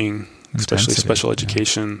teaching, especially special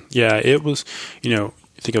education. Yeah, it was, you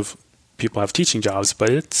think of people have teaching jobs, but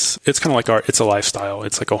it's kind of like art. It's a lifestyle.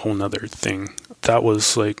 It's like a whole nother thing. That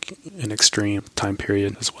was like an extreme time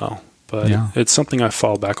period as well. But it's something I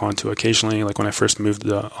fall back onto occasionally. Like when I first moved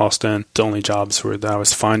to Austin, the only jobs that I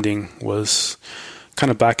was finding was kind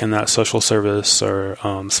of back in that social service or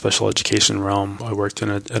special education realm. I worked in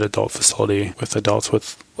an adult facility with adults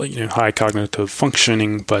with high cognitive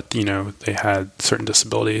functioning, but they had certain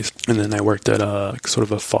disabilities. And then I worked at a sort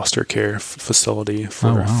of a foster care facility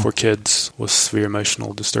for kids with severe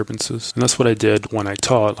emotional disturbances. And that's what I did when I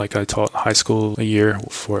taught. Like I taught high school a year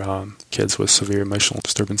for kids with severe emotional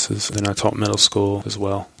disturbances. And then I taught middle school as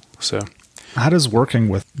well. So how does working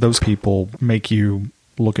with those people make you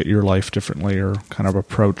look at your life differently, or kind of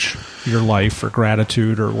approach your life or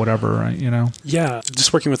gratitude or whatever, Yeah,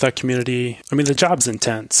 just working with that community. I mean, the job's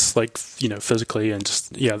intense, like, physically, and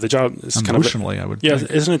just, the job is emotionally, I would think.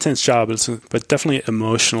 It's an intense job, but definitely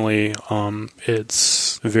emotionally,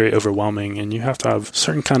 it's very overwhelming, and you have to have a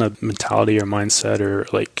certain kind of mentality or mindset or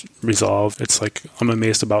like resolve. It's like, I'm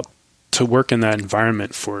amazed about to work in that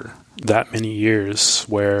environment for that many years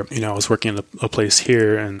where, I was working in a place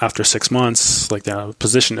here, and after 6 months, like the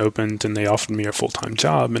position opened and they offered me a full-time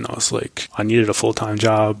job, and I was like, I needed a full-time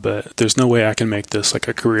job, but there's no way I can make this like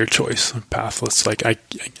a career choice path. It's like,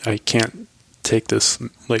 I can't take this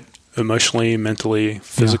like emotionally, mentally,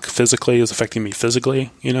 physically. It was affecting me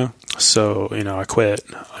physically, So, I quit.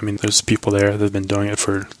 I mean, there's people there that have been doing it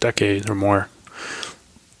for decades or more.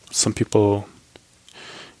 Some people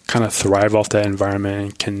kind of thrive off that environment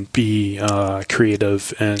and can be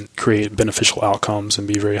creative and create beneficial outcomes and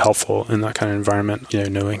be very helpful in that kind of environment,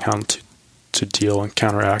 knowing how to deal and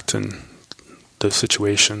counteract in those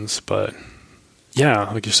situations. But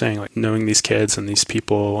yeah, like you're saying, like knowing these kids and these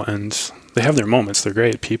people, and they have their moments, they're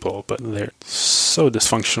great people, but they're so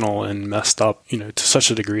dysfunctional and messed up, to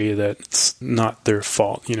such a degree that it's not their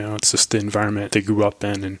fault, it's just the environment they grew up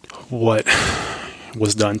in and what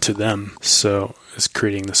was done to them. So it's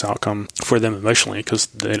creating this outcome for them emotionally, because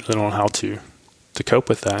they don't know how to cope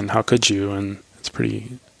with that, and how could you? And it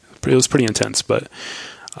was pretty intense. But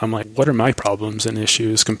I'm like, what are my problems and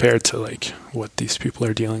issues compared to like what these people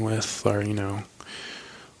are dealing with? Or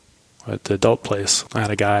at the adult place, I had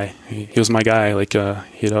a guy, he was my guy, like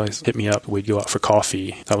he'd always hit me up, we'd go out for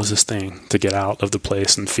coffee. That was his thing, to get out of the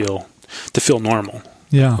place and feel normal.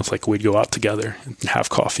 Yeah. It's like we'd go out together and have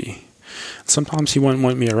coffee. Sometimes he wouldn't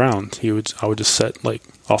want me around. I would just sit like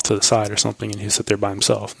off to the side or something, and he'd sit there by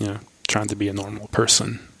himself, trying to be a normal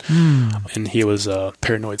person. And he was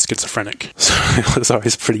paranoid schizophrenic. So it was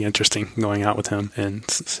always pretty interesting going out with him and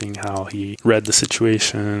seeing how he read the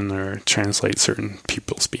situation or translate certain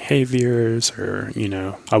people's behaviors, or,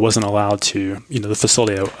 I wasn't allowed to, the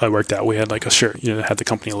facility I worked at, we had like a shirt, that had the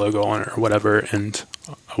company logo on it or whatever. And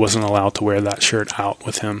I wasn't allowed to wear that shirt out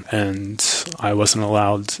with him. And I wasn't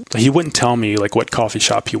allowed, he wouldn't tell me like what coffee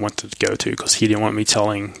shop he wanted to go to, because he didn't want me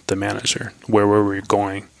telling the manager where we were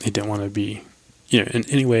going. He didn't want to be, in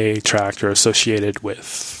any way tracked or associated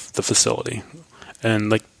with the facility. And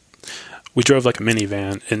like, we drove like a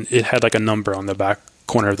minivan, and it had like a number on the back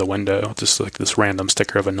corner of the window, just like this random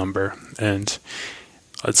sticker of a number. And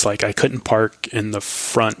it's like, I couldn't park in the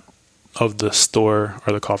front of the store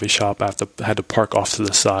or the coffee shop. I had to park off to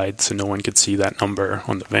the side so no one could see that number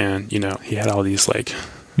on the van. He had all these like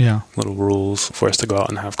little rules for us to go out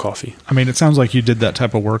and have coffee. I mean, it sounds like you did that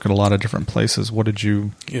type of work at a lot of different places. What did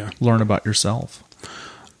you learn about yourself?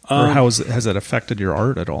 Or how has it affected your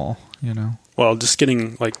art at all? Well, just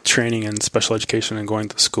getting like training in special education and going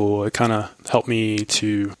to school, it kind of helped me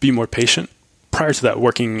to be more patient. Prior to that,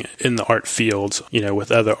 working in the art field,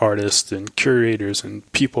 with other artists and curators and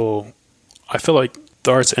people, I feel like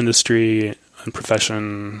the arts industry and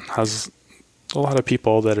profession has a lot of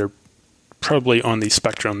people that are probably on these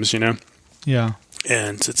spectrums, Yeah.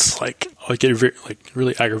 And it's like, I get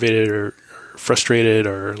really aggravated or frustrated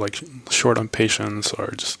or like short on patience,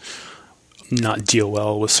 or just not deal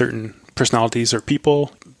well with certain personalities or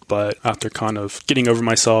people. But after kind of getting over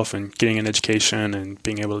myself and getting an education and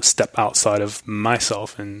being able to step outside of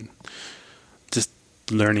myself and just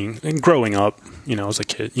learning and growing up, as a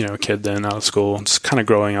kid then out of school, just kind of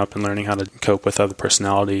growing up and learning how to cope with other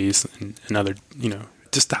personalities and other,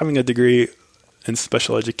 just having a degree in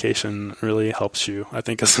special education really helps you, I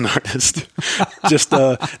think, as an artist. Just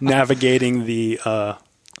navigating the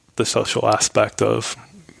social aspect of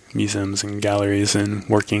museums and galleries and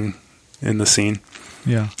working in the scene.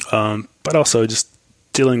 Yeah. But also just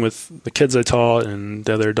dealing with the kids I taught and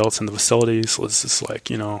the other adults in the facilities was just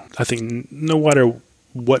like, I think no matter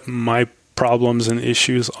what my problems and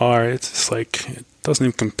issues are, it's just like, it doesn't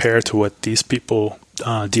even compare to what these people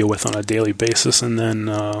deal with on a daily basis. And then,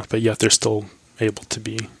 but yet they're still able to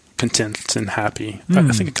be content and happy.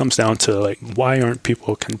 I think it comes down to like, why aren't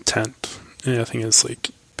people content? And I think it's like,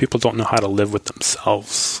 people don't know how to live with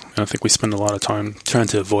themselves. And I think we spend a lot of time trying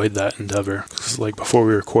to avoid that endeavor. Because like before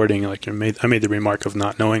we were recording, like I made the remark of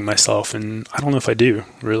not knowing myself, and I don't know if I do,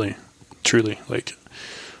 really, truly. Like,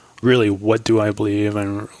 really, what do I believe,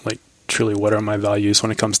 and like truly, what are my values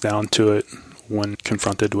when it comes down to it? When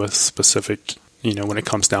confronted with specific, when it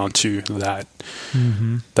comes down to that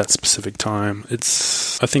that specific time,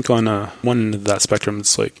 it's, I think on one end of that spectrum,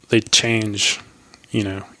 it's like they change,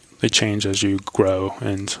 They change as you grow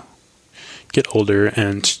and get older,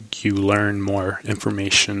 and you learn more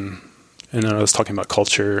information. And then I was talking about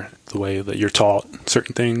culture, the way that you're taught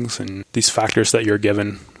certain things, and these factors that you're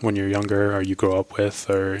given when you're younger or you grow up with,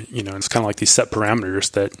 or, it's kind of like these set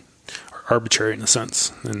parameters that are arbitrary in a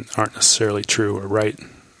sense and aren't necessarily true or right.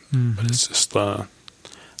 But it's just how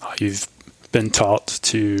you've been taught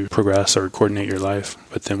to progress or coordinate your life.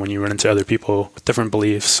 But then when you run into other people with different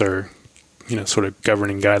beliefs or sort of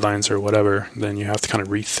governing guidelines or whatever, then you have to kind of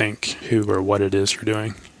rethink who or what it is you're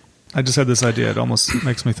doing. I just had this idea. It almost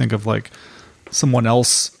makes me think of like someone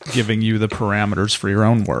else giving you the parameters for your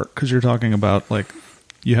own work. Because you're talking about like,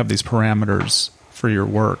 you have these parameters for your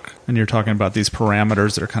work. And you're talking about these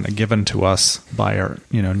parameters that are kind of given to us by our,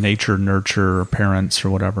 nature, nurture, or parents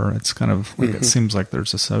or whatever. It's kind of like, it seems like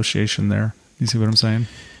there's association there. You see what I'm saying?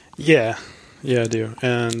 Yeah. Yeah, I do.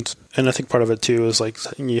 And I think part of it too is like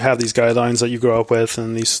you have these guidelines that you grow up with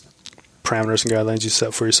and these parameters and guidelines you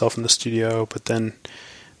set for yourself in the studio, but then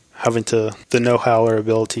having the know-how or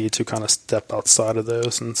ability to kind of step outside of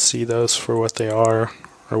those and see those for what they are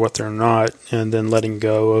or what they're not, and then letting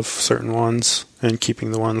go of certain ones and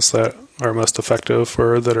keeping the ones that are most effective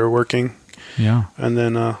or that are working. Yeah. And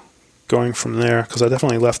then going from there, because I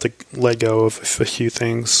definitely let go of a few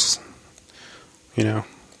things, Yeah.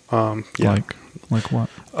 Like what?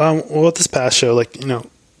 Well, at this past show, I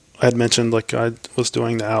had mentioned, I was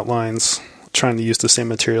doing the outlines, trying to use the same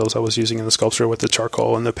materials I was using in the sculpture with the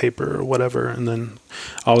charcoal and the paper or whatever. And then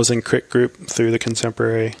I was in Crit Group through the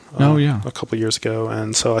Contemporary a couple years ago.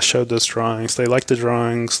 And so I showed those drawings. They liked the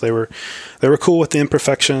drawings. They were cool with the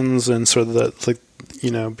imperfections and sort of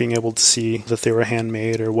being able to see that they were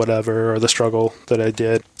handmade or whatever, or the struggle that I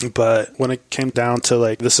did. But when it came down to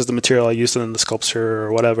this is the material I used in the sculpture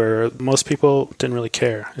or whatever, most people didn't really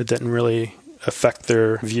care. It didn't really affect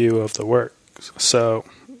their view of the work. So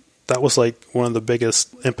that was one of the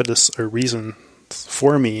biggest impetus or reason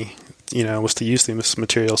for me, was to use these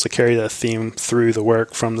materials to carry that theme through the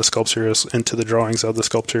work from the sculptures into the drawings of the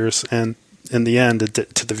sculptures. And in the end,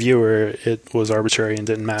 to the viewer, it was arbitrary and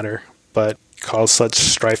didn't matter, but caused such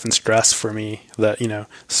strife and stress for me that,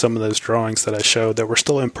 some of those drawings that I showed that were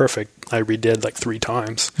still imperfect, I redid 3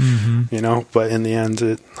 times, but in the end,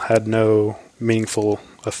 it had no meaningful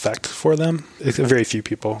effect for them. Very few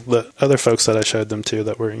people. The other folks that I showed them to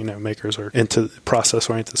that were, makers or into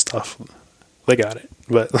process-oriented stuff, they got it.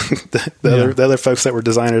 But the other folks that were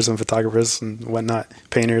designers and photographers and whatnot,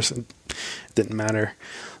 painters, it didn't matter.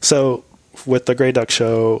 So with the Grey Duck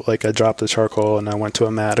show, I dropped the charcoal and I went to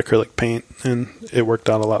a matte acrylic paint, and it worked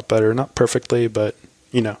out a lot better. Not perfectly, but,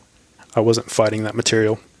 I wasn't fighting that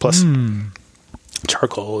material. Plus,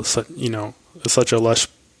 charcoal is, is such a lush,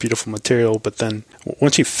 beautiful material, but then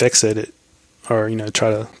once you fix it, or try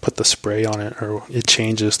to put the spray on it, or it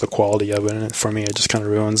changes the quality of it, and for me it just kind of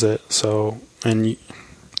ruins it. So, and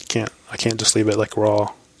I can't just leave it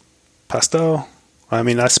raw pastel. I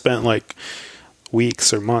mean, I spent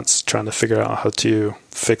weeks or months trying to figure out how to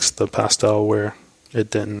fix the pastel where it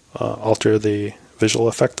didn't alter the visual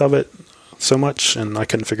effect of it so much, and I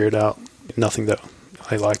couldn't figure it out. Nothing that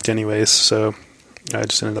I liked anyways, so I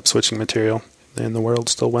just ended up switching material. And the world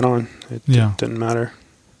still went on. It didn't matter.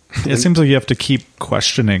 It seems like you have to keep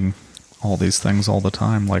questioning all these things all the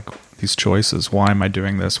time, these choices. Why am I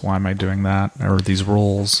doing this? Why am I doing that? Or these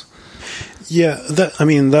roles? Yeah,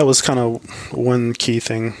 that was kind of one key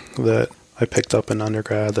thing that I picked up in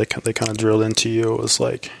undergrad. They kind of drilled into you. It was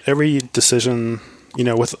every decision,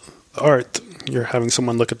 with art, you're having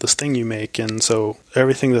someone look at this thing you make, and so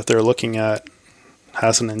everything that they're looking at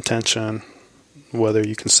has an intention, whether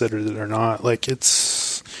you considered it or not.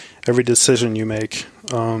 it's every decision you make,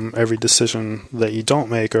 every decision that you don't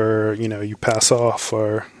make, or you pass off,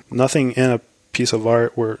 or nothing in a piece of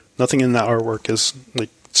art nothing in that artwork is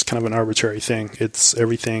it's kind of an arbitrary thing. It's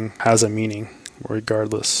everything has a meaning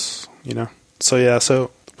regardless,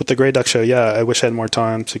 So with the Grey Duck show, I wish I had more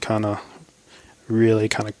time to kind of really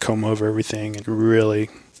kind of comb over everything and really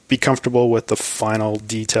be comfortable with the final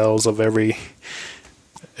details of every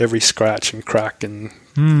scratch and crack and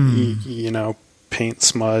paint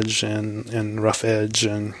smudge and rough edge,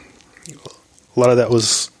 and a lot of that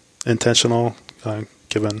was intentional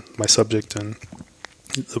given my subject and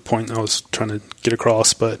the point I was trying to get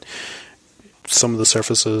across. But some of the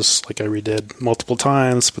surfaces I redid multiple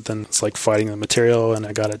times, but then it's fighting the material, and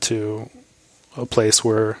I got it to a place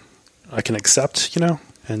where I can accept,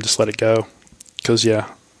 and just let it go, because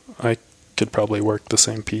I could probably work the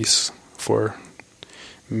same piece for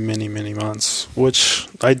many, many months, which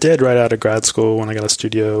I did right out of grad school when I got a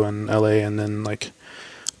studio in LA, and then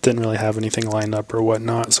didn't really have anything lined up or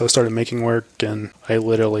whatnot. So I started making work, and I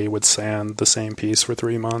literally would sand the same piece for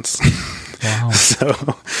 3 months. Wow.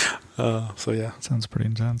 So yeah. Sounds pretty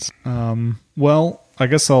intense. Well, I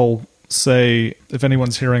guess I'll say if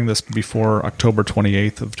anyone's hearing this before October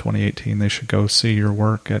 28th of 2018, they should go see your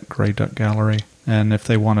work at Grey Duck Gallery. And if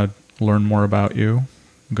they want to learn more about you,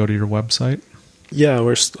 go to your website. Yeah,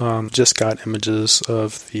 we're just got images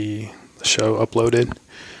of the show uploaded.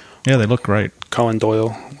 Yeah, they look great. Colin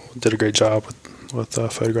Doyle did a great job with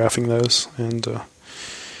photographing those, and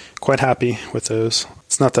quite happy with those.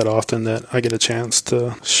 It's not that often that I get a chance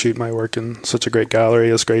to shoot my work in such a great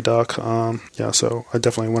gallery as Grey Duck. So I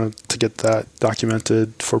definitely wanted to get that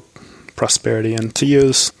documented for prosperity and to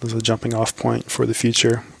use as a jumping off point for the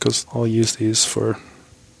future, because I'll use these for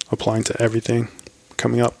applying to everything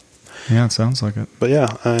coming up. Yeah, it sounds like it. But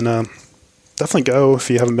yeah, and definitely go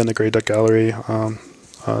if you haven't been to Grey Duck Gallery.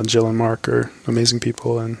 Jill and Mark are amazing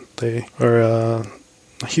people, and they are a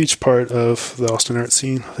huge part of the Austin art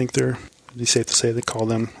scene. I think they're, it'd be safe to say, they call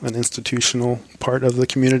them an institutional part of the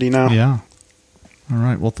community now. Yeah. All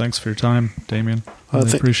right. Well, thanks for your time, Damien. I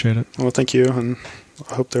really appreciate it. Well, thank you, and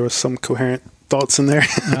I hope there was some coherent thoughts in there.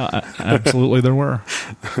 Absolutely, there were.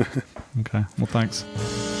 Okay. Well, thanks.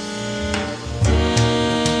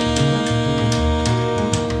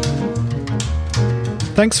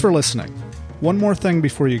 Thanks for listening. One more thing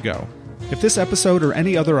before you go. If this episode or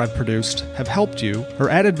any other I've produced have helped you or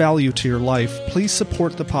added value to your life, please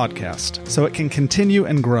support the podcast so it can continue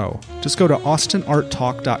and grow. Just go to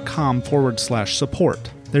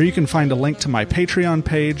austinarttalk.com/support. There you can find a link to my Patreon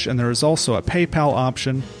page, and there is also a PayPal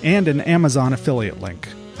option and an Amazon affiliate link.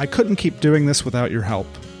 I couldn't keep doing this without your help.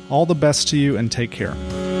 All the best to you, and take care.